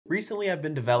Recently, I've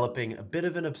been developing a bit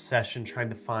of an obsession trying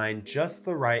to find just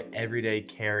the right everyday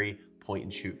carry point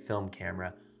and shoot film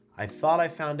camera. I thought I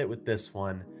found it with this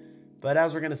one, but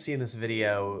as we're gonna see in this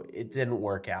video, it didn't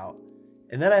work out.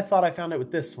 And then I thought I found it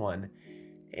with this one,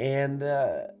 and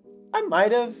I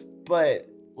might have, but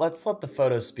let's let the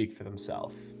photos speak for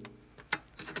themselves.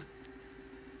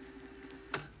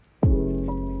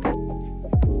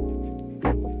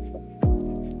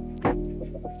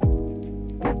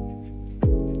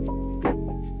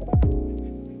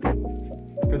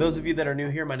 For those of you that are new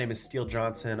here, my name is Steele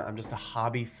Johnson. I'm just a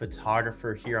hobby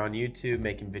photographer here on YouTube,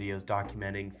 making videos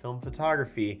documenting film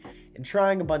photography and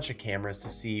trying a bunch of cameras to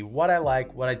see what I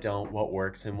like, what I don't, what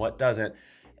works, and what doesn't.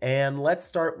 And let's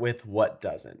start with what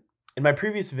doesn't. In my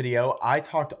previous video, I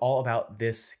talked all about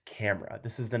this camera.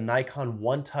 This is the Nikon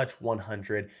One Touch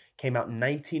 100, came out in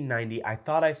 1990. I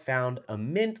thought I found a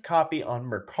mint copy on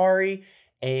Mercari,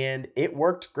 and it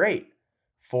worked great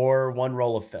for one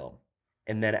roll of film.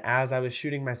 And then as I was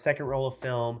shooting my second roll of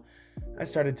film, I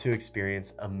started to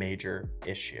experience a major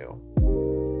issue.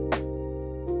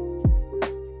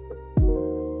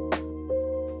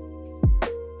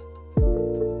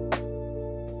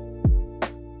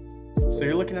 So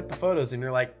you're looking at the photos and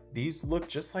you're like, these look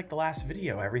just like the last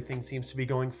video. Everything seems to be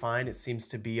going fine. It seems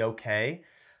to be okay.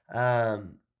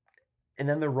 And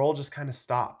then the roll just kind of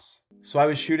stops. So I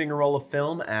was shooting a roll of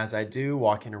film as I do,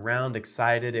 walking around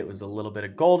excited. It was a little bit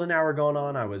of golden hour going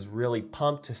on. I was really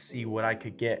pumped to see what I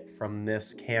could get from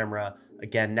this camera.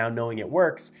 Again, now knowing it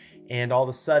works. And all of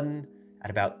a sudden, at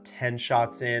about 10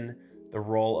 shots in, the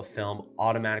roll of film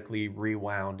automatically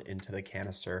rewound into the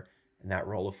canister, and that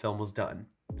roll of film was done.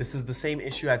 This is the same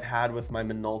issue I've had with my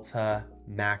Minolta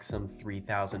Maxim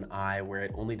 3000i, where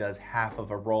it only does half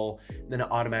of a roll, and then it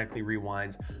automatically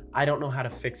rewinds. I don't know how to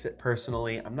fix it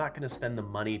personally. I'm not gonna spend the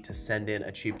money to send in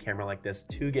a cheap camera like this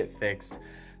to get fixed,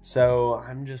 so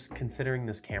I'm just considering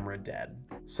this camera dead.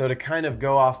 So to kind of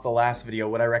go off the last video,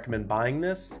 would I recommend buying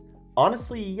this?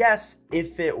 Honestly, yes,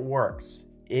 if it works.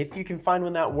 If you can find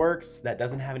one that works, that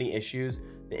doesn't have any issues,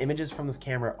 the images from this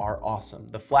camera are awesome.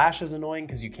 The flash is annoying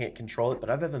because you can't control it, but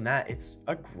other than that, it's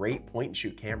a great point and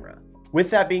shoot camera. With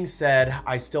that being said,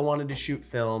 I still wanted to shoot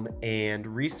film, and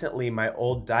recently my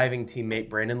old diving teammate,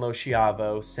 Brandon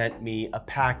Losciavo, sent me a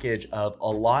package of a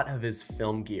lot of his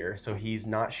film gear. So he's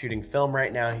not shooting film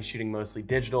right now, he's shooting mostly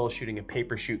digital, shooting a pay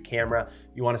per shoot camera.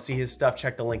 You wanna see his stuff,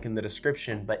 check the link in the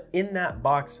description. But in that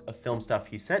box of film stuff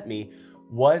he sent me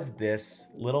was this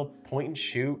little point and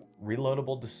shoot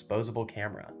reloadable disposable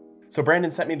camera. So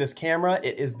Brandon sent me this camera.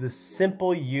 It is the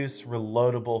simple use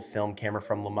reloadable film camera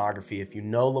from Lomography. If you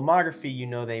know Lomography, you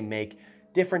know they make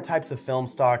different types of film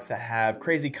stocks that have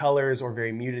crazy colors or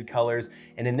very muted colors.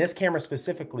 And in this camera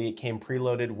specifically, it came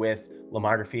preloaded with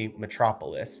Lomography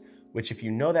Metropolis, which if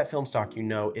you know that film stock, you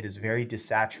know it is very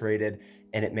desaturated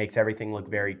and it makes everything look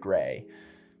very gray.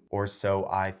 Or so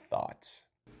I thought.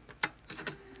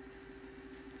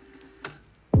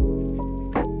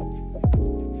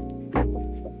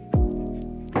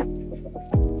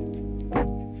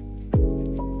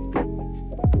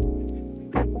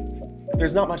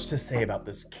 There's not much to say about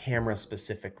this camera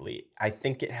specifically. I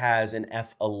think it has an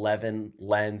f11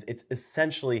 lens. It's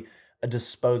essentially a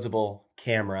disposable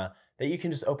camera that you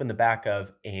can just open the back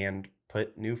of and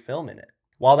put new film in it.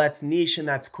 While that's niche and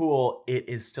that's cool, it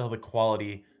is still the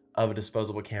quality of a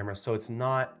disposable camera. So it's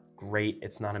not great,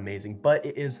 it's not amazing, but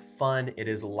it is fun, it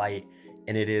is light,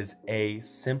 and it is a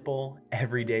simple,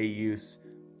 everyday use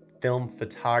film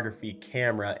photography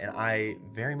camera, and I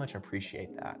very much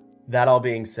appreciate that. That all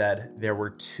being said, there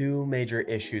were two major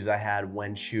issues I had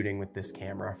when shooting with this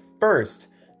camera. First,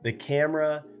 the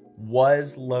camera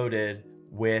was loaded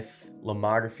with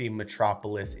Lomography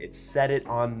Metropolis. It said it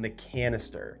on the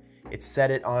canister. It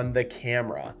said it on the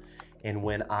camera. And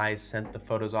when I sent the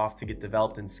photos off to get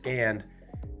developed and scanned,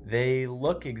 they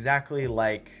look exactly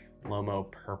like Lomo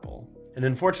Purple. And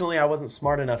unfortunately, I wasn't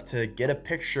smart enough to get a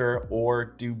picture or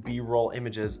do B-roll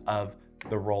images of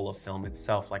the roll of film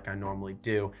itself like I normally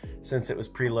do. Since it was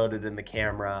preloaded in the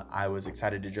camera, I was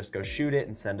excited to just go shoot it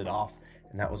and send it off.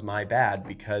 And that was my bad,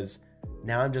 because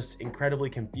now I'm just incredibly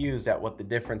confused at what the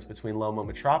difference between Lomo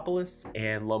Metropolis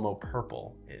and Lomo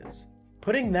Purple is.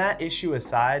 Putting that issue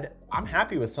aside, I'm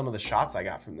happy with some of the shots I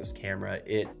got from this camera.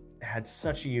 It had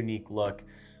such a unique look,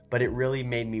 but it really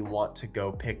made me want to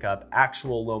go pick up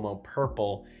actual Lomo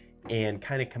Purple and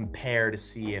kind of compare to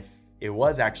see if it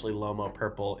was actually Lomo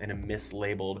Purple in a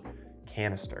mislabeled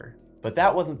canister. But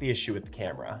that wasn't the issue with the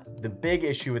camera. The big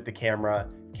issue with the camera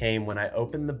came when I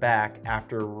opened the back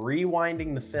after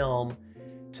rewinding the film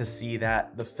to see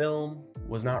that the film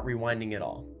was not rewinding at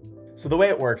all. So the way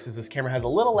it works is this camera has a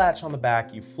little latch on the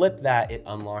back. You flip that, it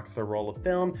unlocks the roll of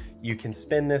film. You can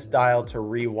spin this dial to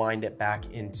rewind it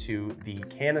back into the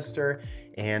canister.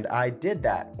 And I did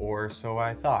that, or so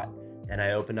I thought. And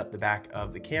I opened up the back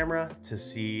of the camera to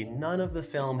see none of the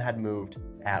film had moved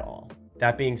at all.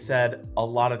 That being said, a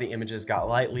lot of the images got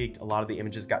light leaked, a lot of the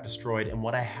images got destroyed, and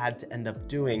what I had to end up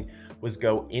doing was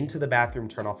go into the bathroom,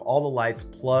 turn off all the lights,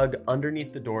 plug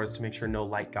underneath the doors to make sure no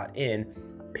light got in.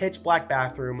 Pitch black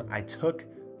bathroom. I took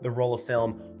the roll of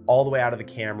film all the way out of the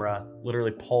camera,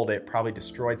 literally pulled it, probably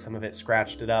destroyed some of it,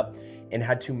 scratched it up, and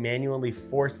had to manually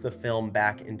force the film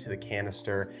back into the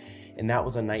canister. And that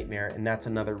was a nightmare. And that's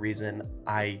another reason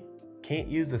I can't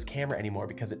use this camera anymore,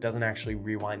 because it doesn't actually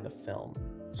rewind the film.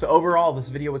 So overall, this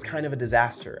video was kind of a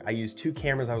disaster. I used two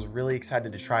cameras I was really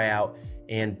excited to try out,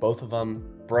 and both of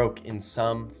them broke in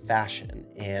some fashion.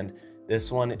 And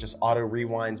this one, it just auto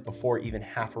rewinds before even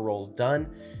half a roll is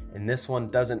done. And this one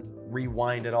doesn't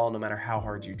rewind at all, no matter how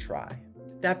hard you try.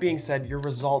 That being said, your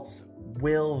results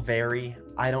will vary.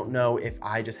 I don't know if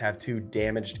I just have two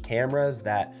damaged cameras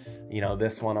that, you know,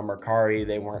 this one on Mercari,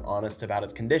 they weren't honest about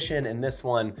its condition. And this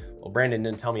one, well, Brandon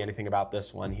didn't tell me anything about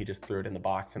this one. He just threw it in the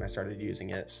box and I started using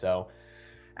it. So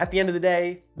at the end of the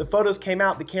day, the photos came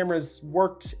out, the cameras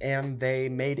worked, and they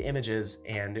made images,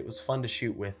 and it was fun to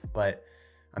shoot with, but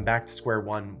I'm back to square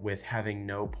one with having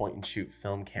no point and shoot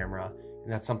film camera.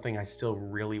 And that's something I still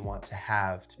really want to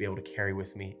have to be able to carry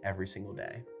with me every single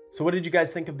day. So what did you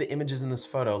guys think of the images in this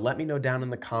photo? Let me know down in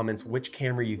the comments which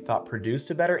camera you thought produced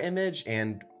a better image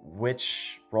and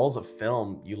which rolls of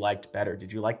film you liked better.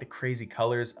 Did you like the crazy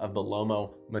colors of the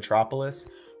Lomo Metropolis,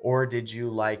 or did you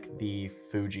like the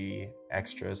Fuji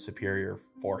Extra Superior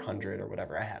 400 or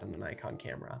whatever I had on the Nikon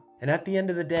camera? And at the end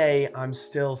of the day, I'm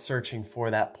still searching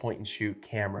for that point and shoot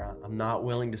camera. I'm not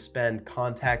willing to spend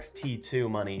Contax T2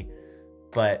 money,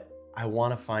 but I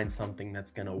want to find something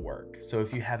that's going to work. So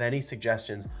if you have any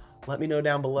suggestions, let me know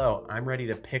down below. I'm ready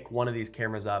to pick one of these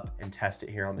cameras up and test it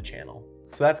here on the channel.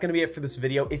 So that's going to be it for this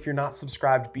video. If you're not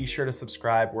subscribed, be sure to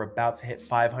subscribe. We're about to hit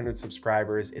 500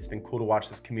 subscribers. It's been cool to watch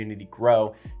this community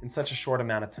grow in such a short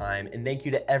amount of time. And thank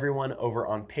you to everyone over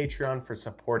on Patreon for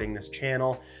supporting this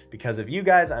channel. Because of you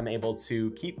guys, I'm able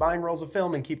to keep buying rolls of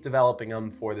film and keep developing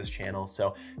them for this channel.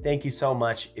 So thank you so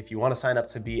much. If you want to sign up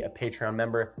to be a Patreon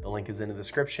member, the link is in the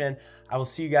description. I will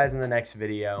see you guys in the next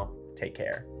video. Take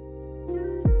care.